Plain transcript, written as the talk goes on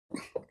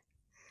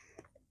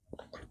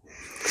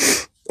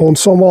On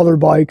some other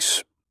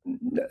bikes,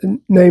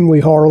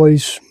 namely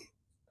Harleys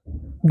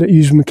that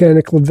use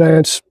mechanical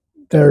advance,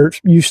 there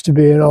used to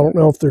be, and I don't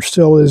know if there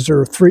still is,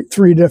 there are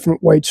three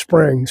different weight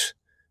springs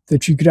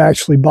that you could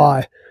actually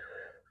buy.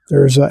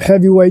 There's a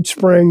heavyweight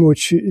spring,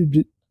 which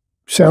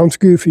sounds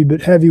goofy,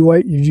 but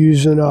heavyweight you'd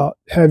use in a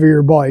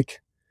heavier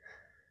bike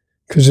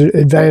because it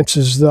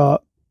advances the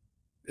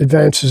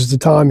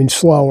timing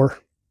slower.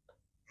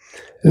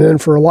 And then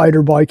for a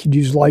lighter bike, you'd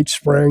use light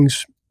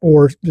springs,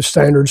 or the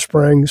standard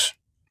springs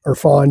are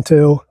fine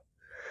too.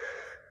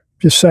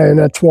 Just saying,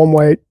 that's one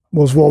way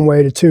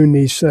to tune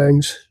these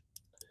things.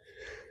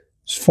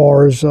 As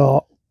far as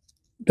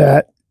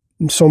that,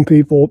 and some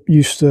people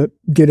used to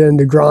get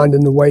into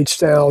grinding the weights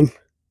down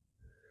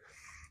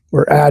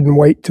or adding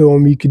weight to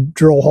them. You could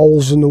drill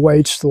holes in the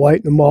weights to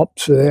lighten them up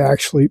so they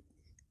actually,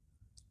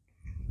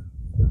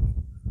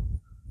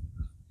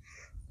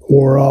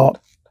 or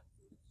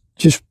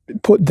just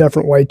put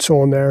different weights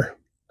on there.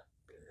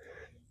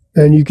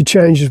 And you could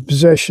change the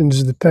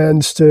positions of the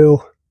pins too.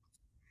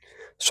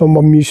 Some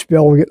of them used to be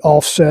able to get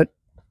offset